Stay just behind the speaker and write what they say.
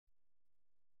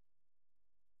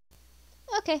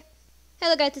Okay.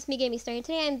 Hello guys, it's me, Gaming Star, and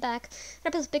today I'm back. I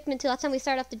played Pikmin 2. Last time we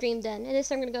started off the Dream Den, and this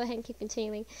time I'm gonna go ahead and keep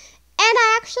continuing. And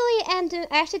I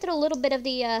actually did a little bit of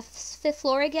the 5th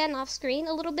floor again off screen,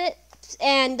 a little bit.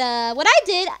 And what I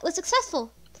did was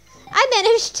successful. I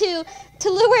managed to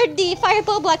lure the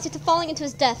fireball blocks into falling into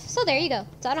his death. So there you go.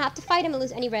 So I don't have to fight him and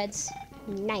lose any reds.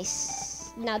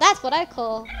 Nice. Now that's what I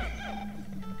call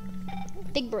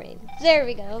big brain. There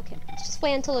we go. Okay. Just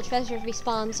wait until the treasure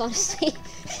respawns, honestly.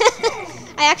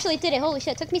 I actually did it. Holy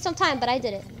shit. It took me some time, but I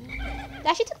did it. It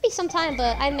actually took me some time,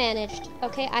 but I managed.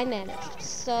 Okay, I managed.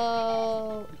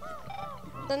 So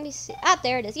let me see. Ah,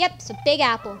 there it is. Yep, it's a big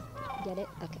apple. Get it?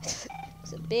 Okay.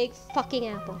 It's a big fucking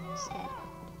apple. So.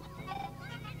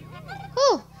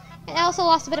 Whew. And I also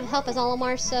lost a bit of health as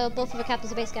Olimar, so both of the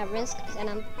captains are basically at risk. And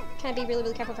I'm trying to be really,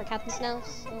 really careful for captains now.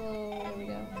 So there we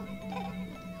go.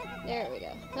 There we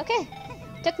go. Okay.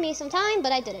 Took me some time,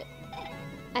 but I did it.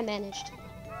 I managed.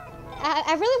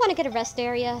 I really want to get a rest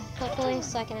area, hopefully,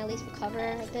 so I can at least recover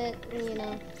a bit, you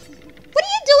know. What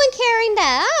are you doing carrying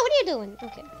that? Ah, what are you doing?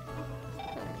 Okay.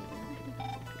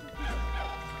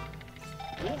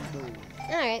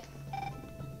 Alright.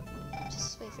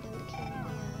 Just wait for them to carry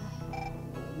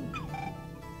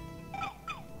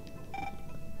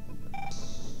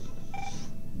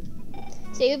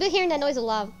the, So you'll be hearing that noise a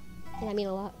lot. And I mean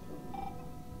a lot.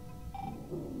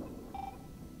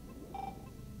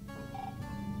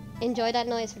 Enjoy that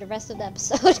noise for the rest of the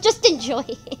episode. Just enjoy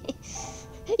it.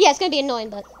 Yeah, it's gonna be annoying,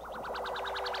 but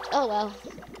oh well.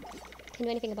 Can't do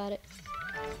anything about it.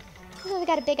 Oh, we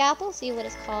got a big apple. See what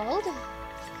it's called.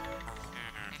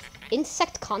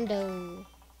 Insect condo.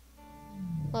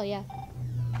 Well, yeah.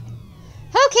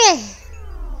 Okay.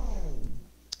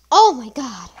 Oh my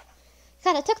god.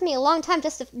 God, it took me a long time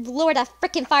just to lure that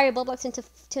freaking fireball blocks into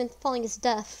falling his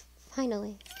death.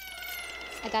 Finally.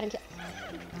 I got him killed.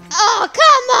 Oh,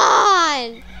 come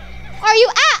on! Are you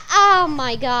at? Oh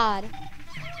my god.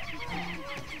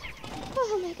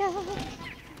 Oh my god.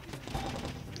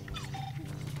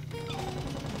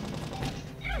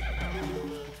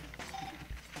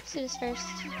 Let's do this first.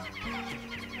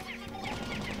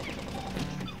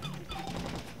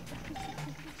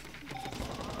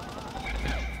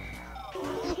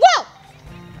 Whoa!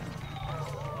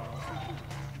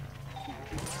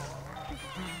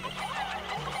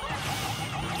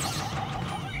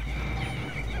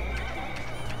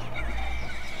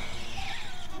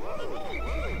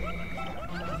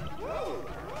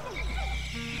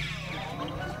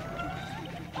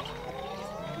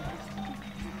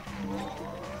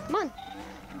 Come on.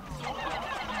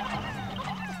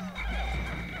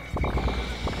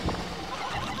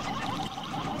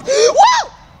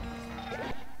 Whoa!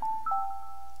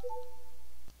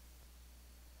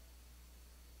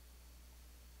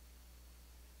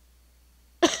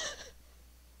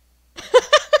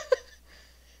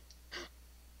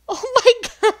 Oh my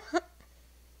god.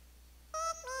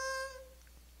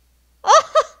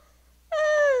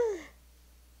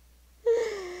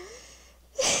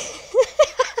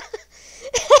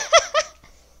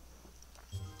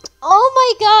 Oh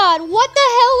my god, what the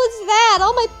hell was that?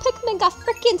 All my Pikmin got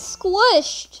freaking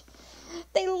squished.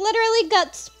 They literally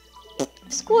got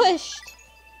squished.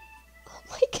 Oh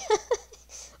my god.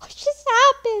 What just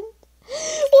happened?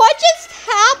 What just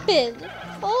happened?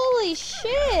 Holy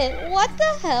shit. What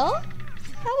the hell?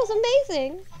 That was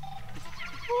amazing.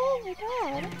 Oh my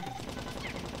god.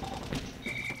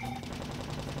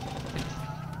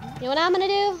 You know what I'm gonna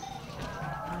do?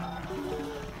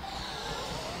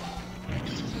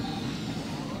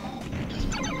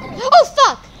 Oh,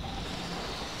 fuck!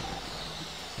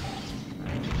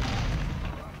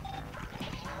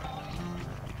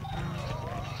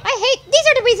 These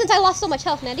are the reasons I lost so much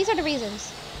health, man. These are the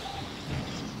reasons.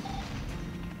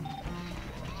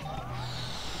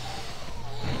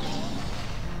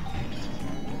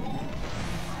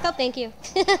 Oh, thank you.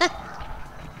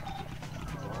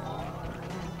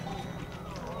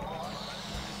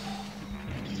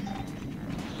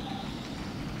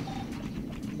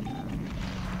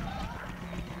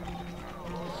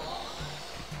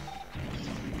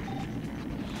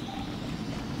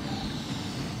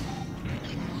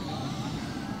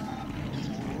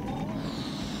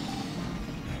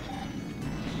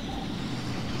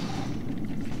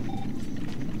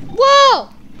 Whoa!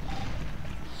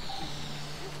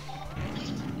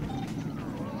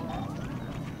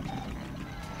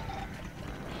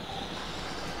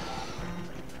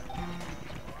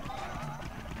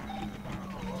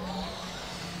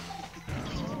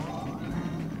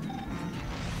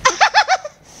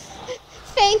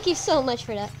 Thank you so much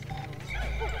for that.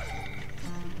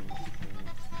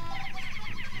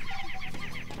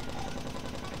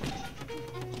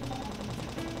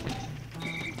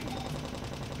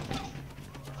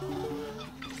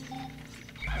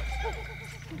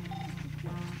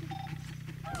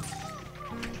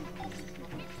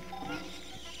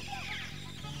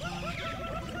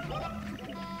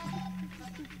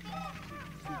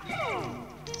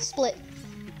 split.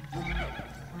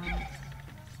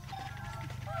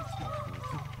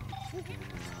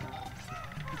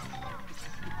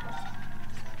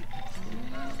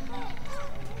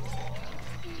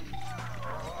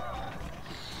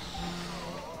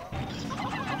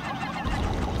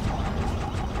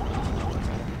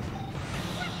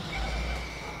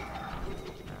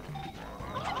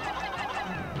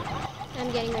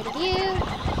 I'm getting rid of you.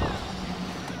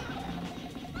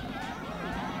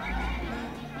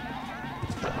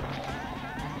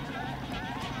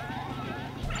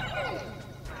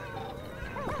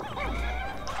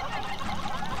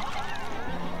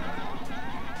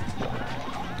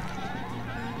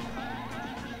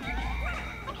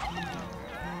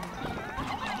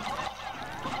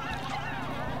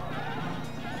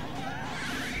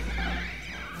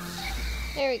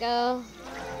 There we go.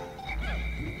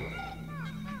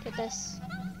 Get this.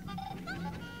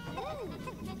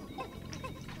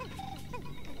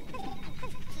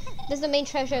 This is the main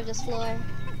treasure of this floor.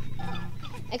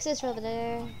 Exits are over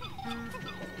there.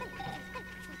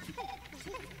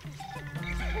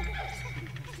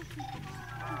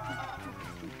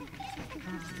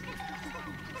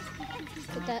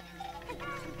 Get that.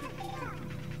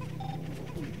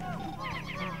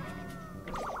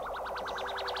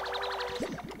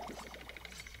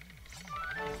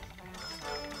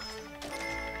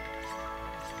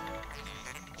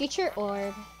 Future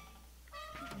orb.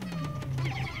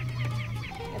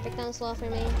 Break down this wall for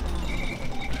me.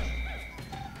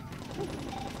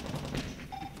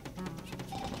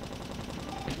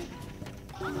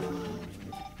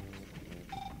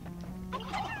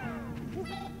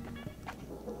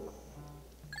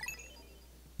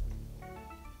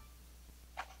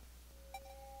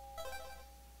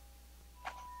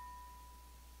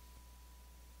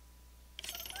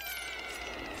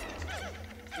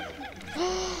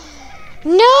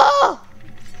 No!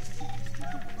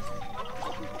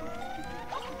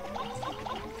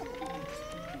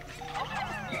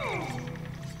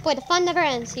 Boy, the fun never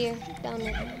ends here down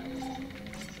there.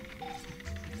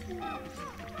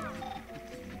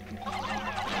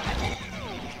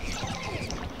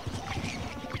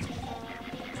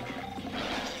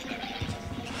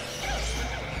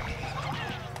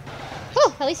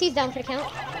 Oh, at least he's down for the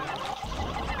count.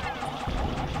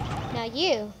 Now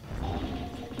you.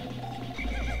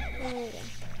 There we go.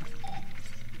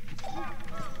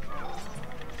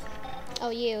 Oh,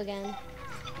 you again.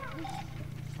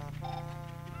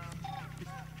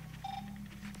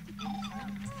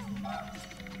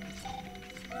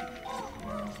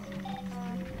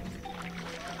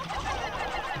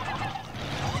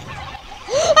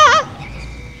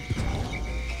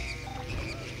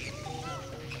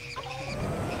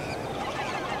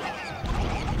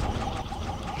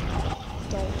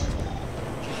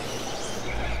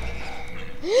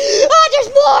 Oh, there's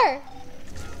more!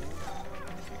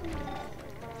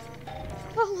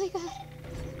 Oh my god.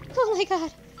 Oh my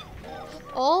god.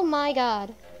 Oh my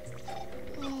god.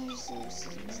 Oh, there's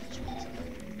such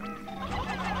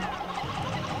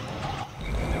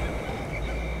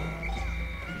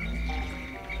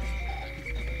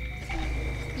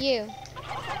you.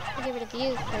 I'll get rid of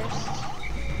you first.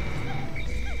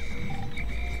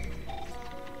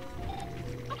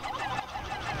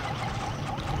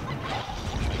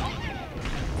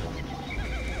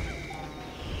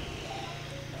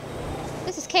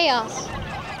 This is chaos.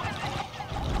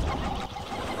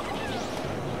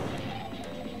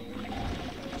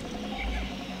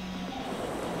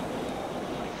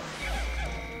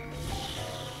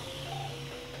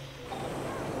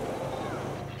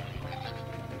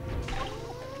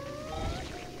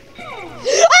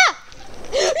 Ah!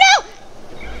 No!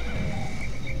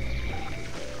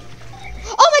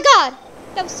 Oh my god!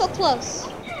 That was so close.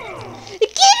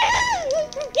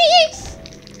 Geeks!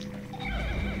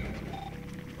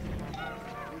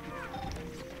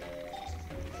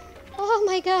 Oh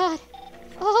my god.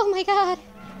 Oh my god.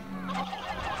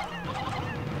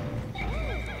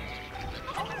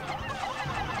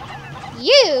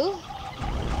 You?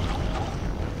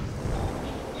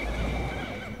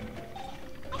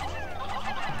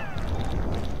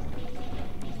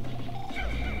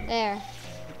 There.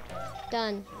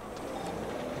 Done.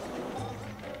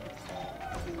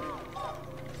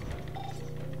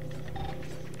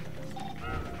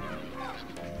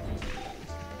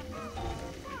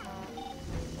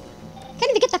 Can't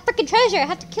even get that freaking treasure. I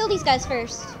have to kill these guys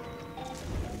first.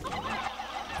 Don't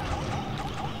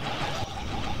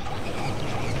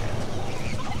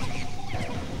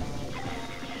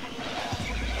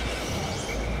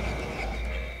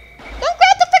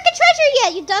grab the freaking treasure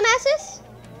yet, you dumbasses!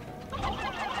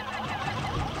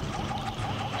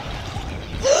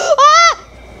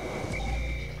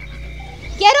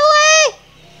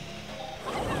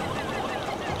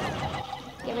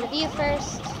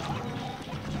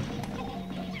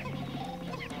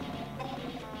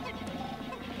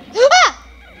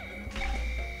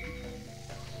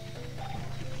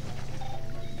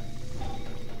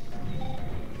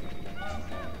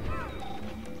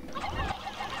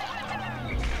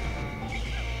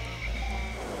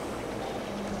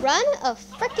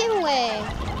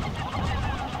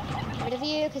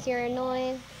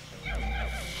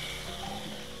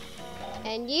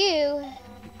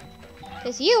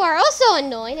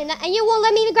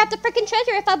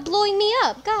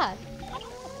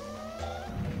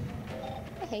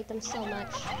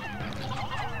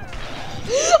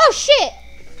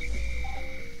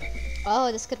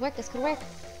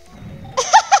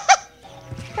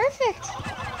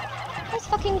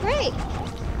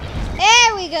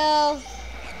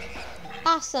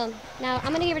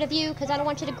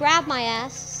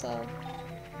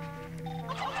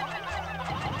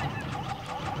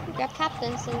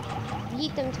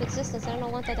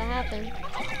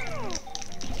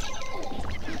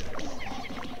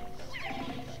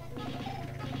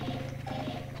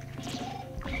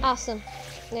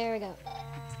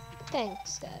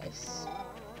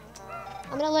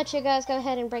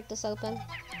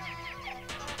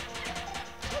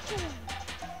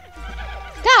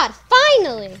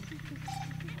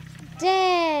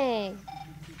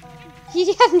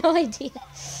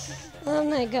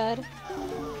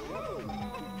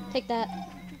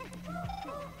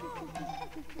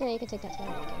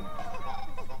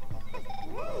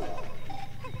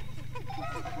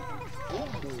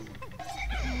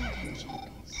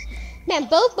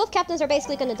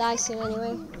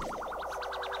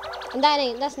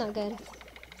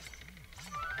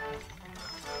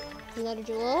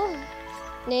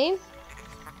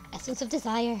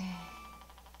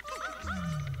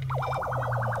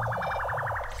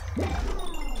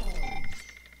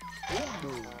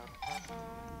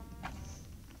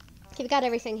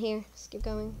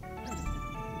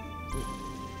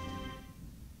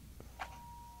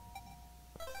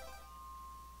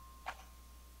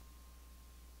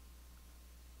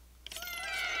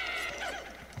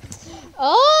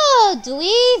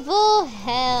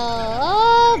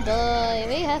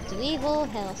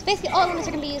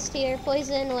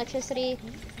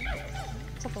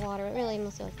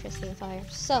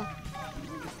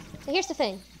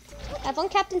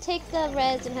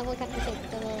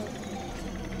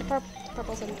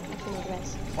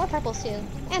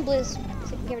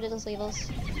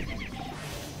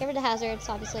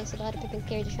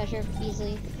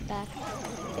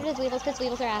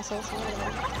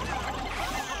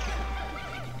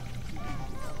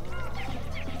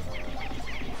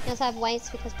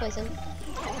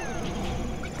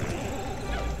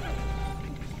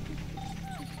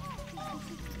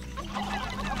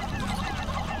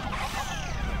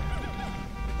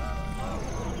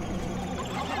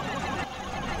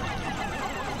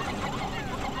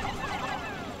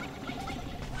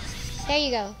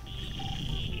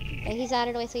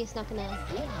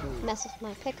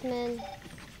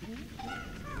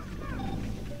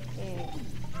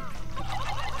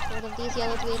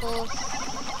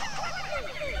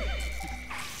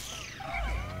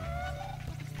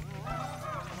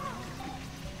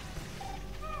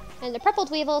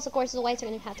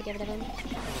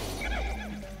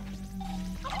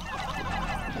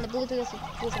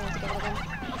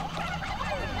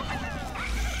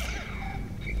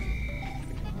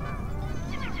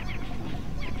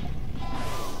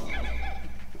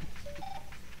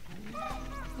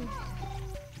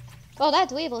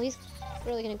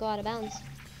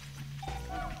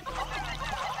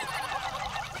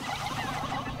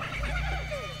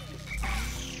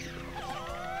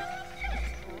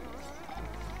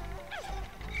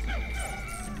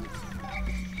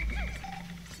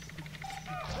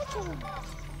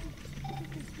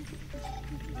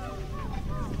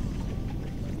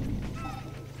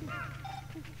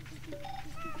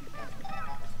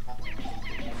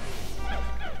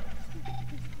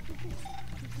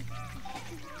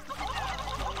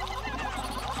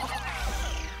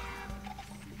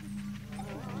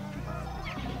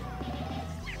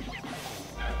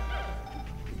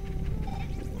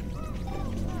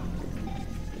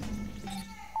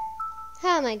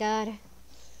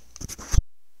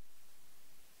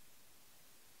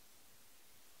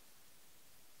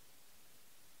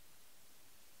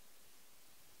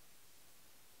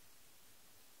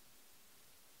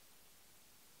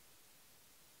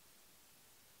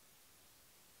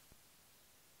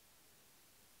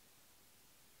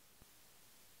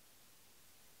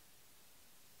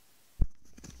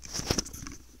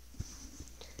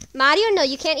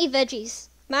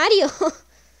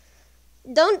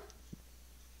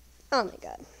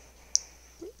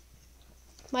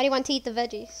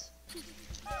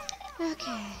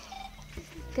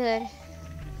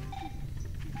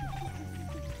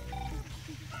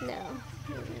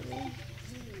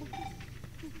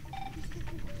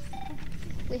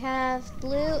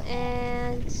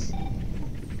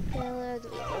 Yellow, do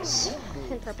those.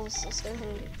 And purples. Let's go ahead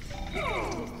and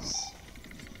do this.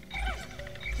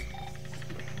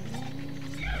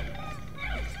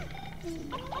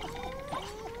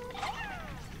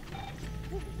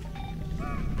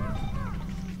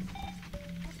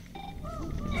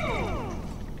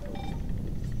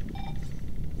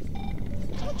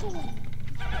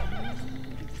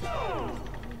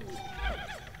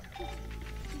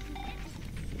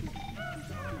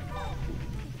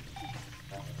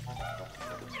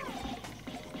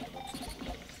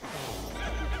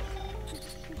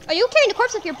 Are you carrying the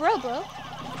corpse of your bro?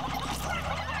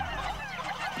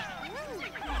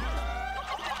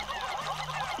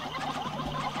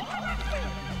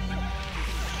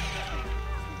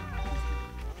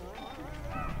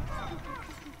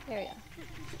 There we go.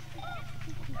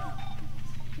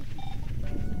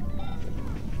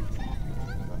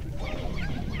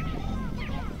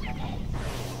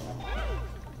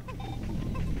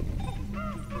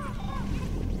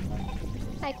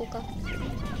 Hi, Kuka.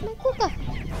 My Kuka.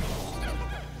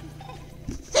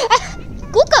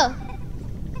 Kuka!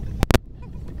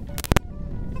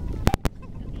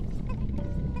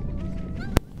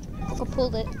 Kuka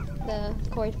pulled it, the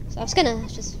cord. So I was gonna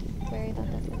just worry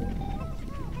about that for a minute.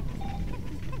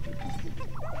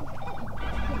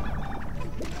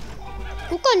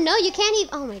 Kuka, no, you can't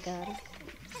even. Oh my god.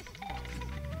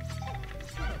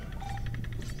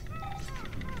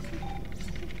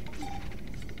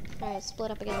 Alright,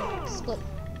 split up again. Split.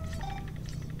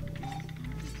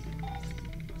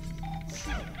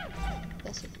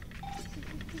 Bless you.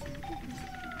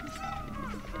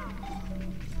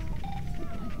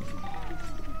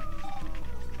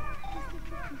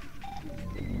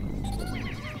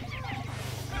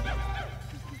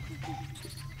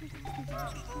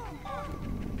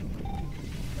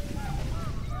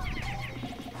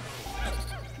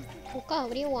 Kuka,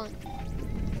 what do you want?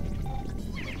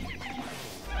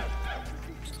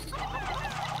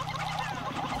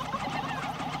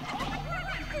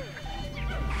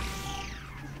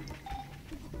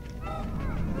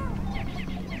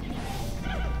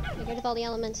 Get rid of all the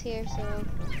elements here, so...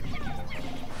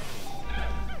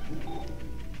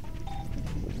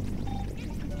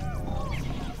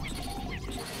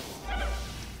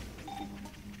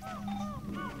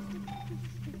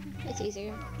 it's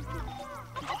easier.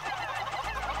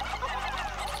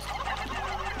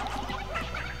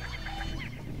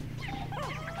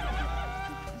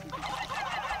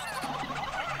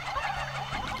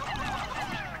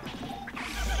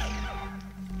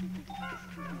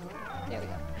 There we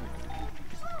go.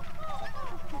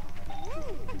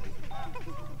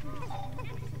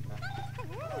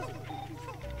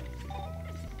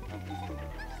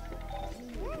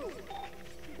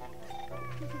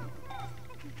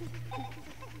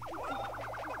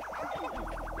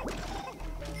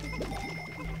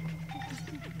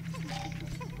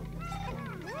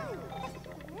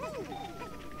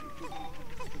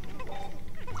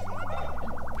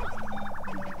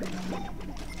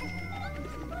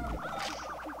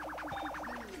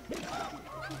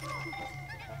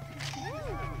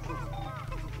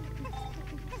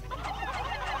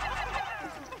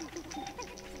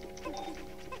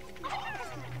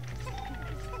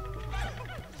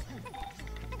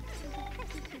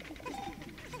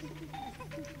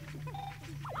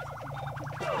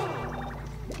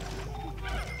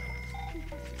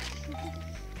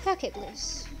 Okay,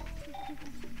 blues.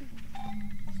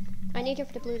 I need you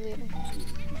for the blue leader.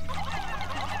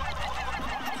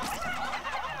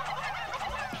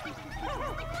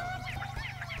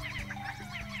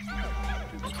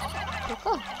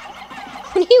 Cool.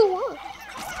 What do you want?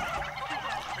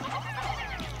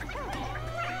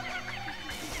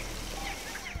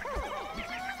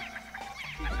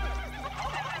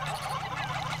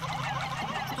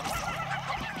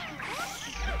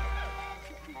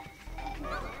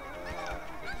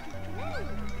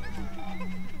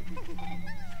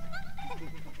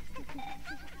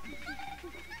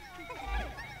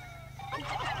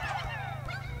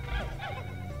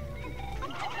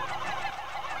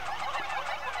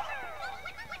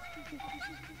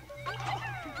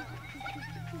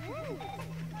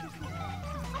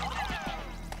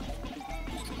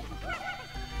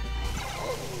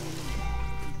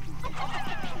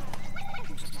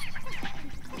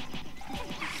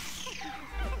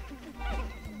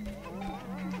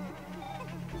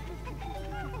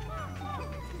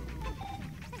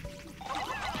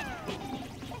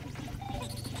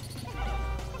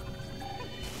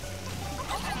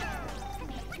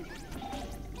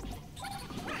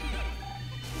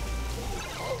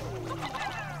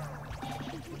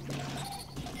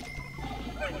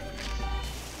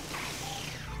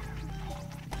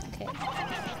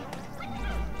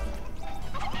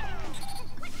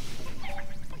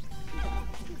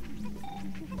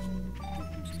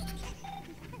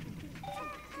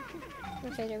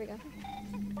 Okay, there we go.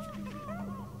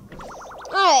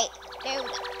 Alright, there we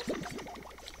go.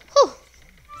 Whew.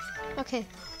 Okay.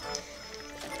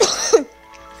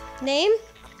 Name?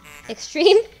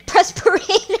 Extreme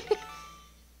Presperator.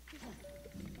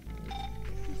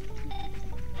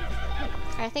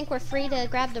 I think we're free to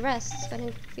grab the rest. I think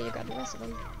we're free to grab the rest of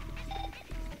them.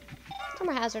 Some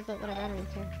are hazard, but whatever, I don't even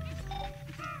care.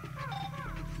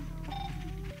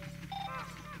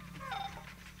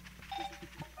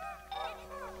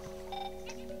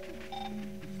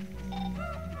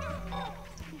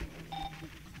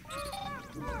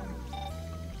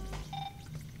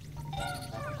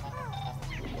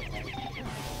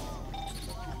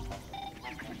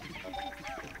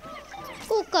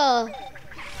 Kuka!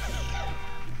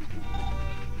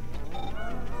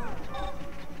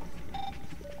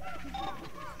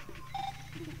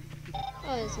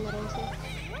 Oh, there's another one too.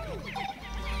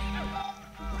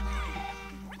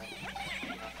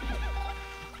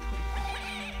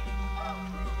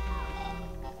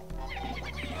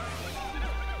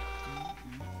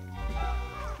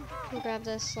 We'll grab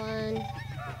this one.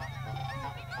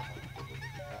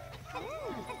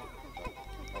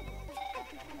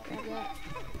 Grab that.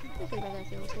 You can grab that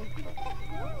if you want to.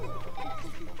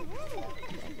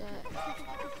 Grab that.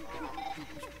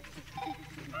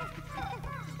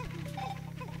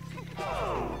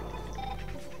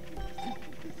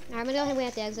 Alright, I'm gonna go ahead and wait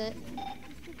at the exit.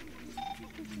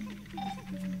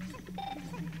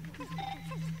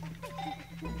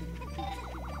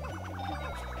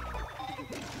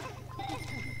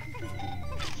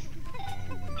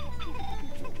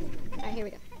 Alright, here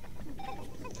we go.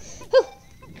 Whew.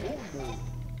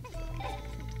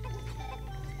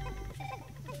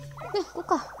 No,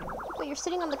 Luca. Wait, you're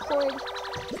sitting on the cord.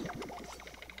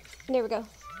 There we go.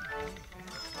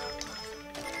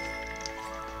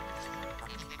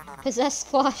 Possess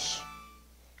squash.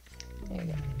 There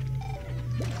you go.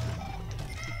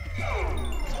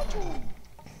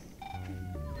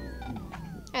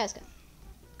 Alright, let's go.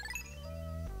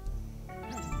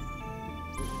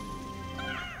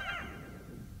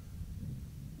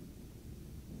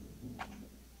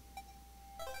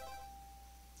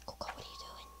 Coca, what are you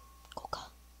doing? Coca.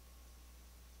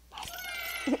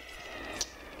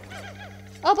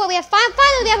 Oh, but we have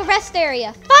finally we have a rest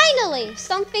area. Finally,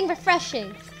 something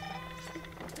refreshing.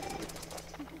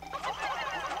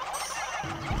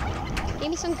 Give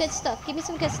me some good stuff. Give me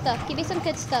some good stuff. Give me some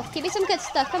good stuff. Give me some good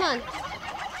stuff. Come on.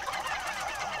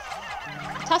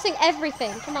 Tossing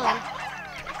everything. Come on.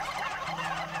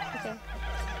 Okay.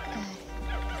 Good.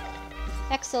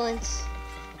 Excellent.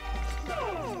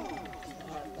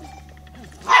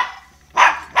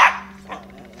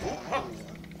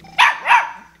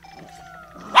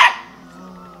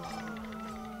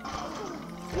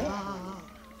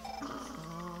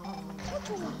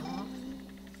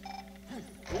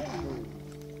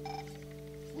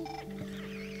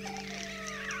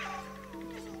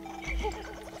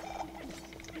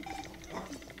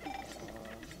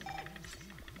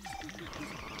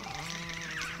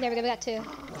 There we go, we got two.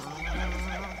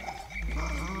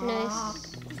 Nice.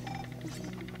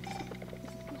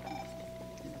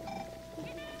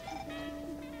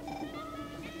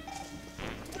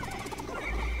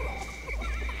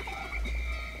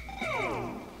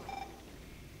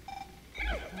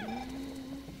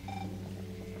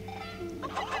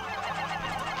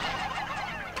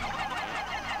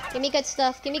 Give me good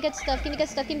stuff, give me good stuff, give me good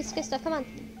stuff, give me good stuff, come on.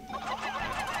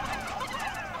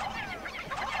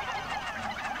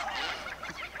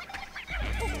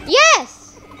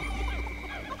 Yes!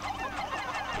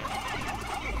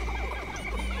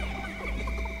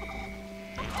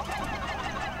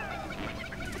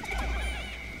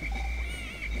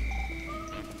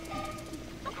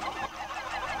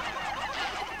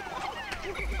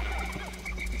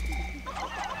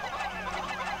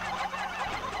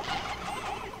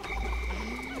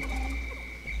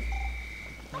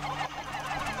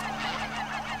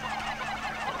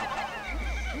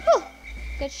 Whew.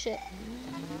 Good shit.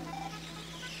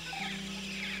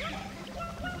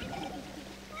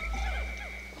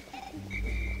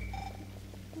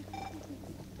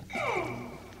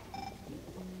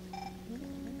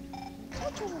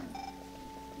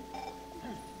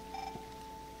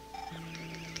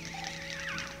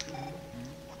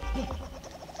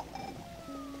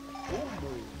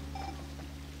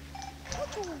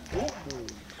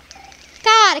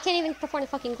 God, I can't even perform the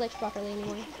fucking glitch properly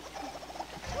anymore.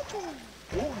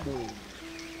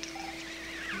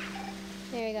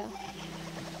 There you go.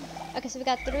 Okay, so we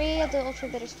got 3 of the ultra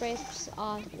bitter sprays, which is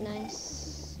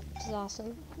nice. Which is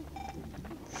awesome.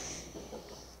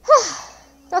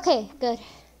 Okay, good.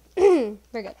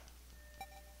 We're good.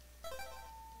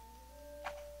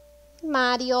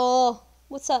 Mario.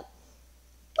 What's up?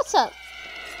 What's up?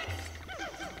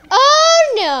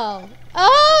 Oh no!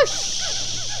 Oh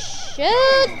shooty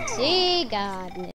godness.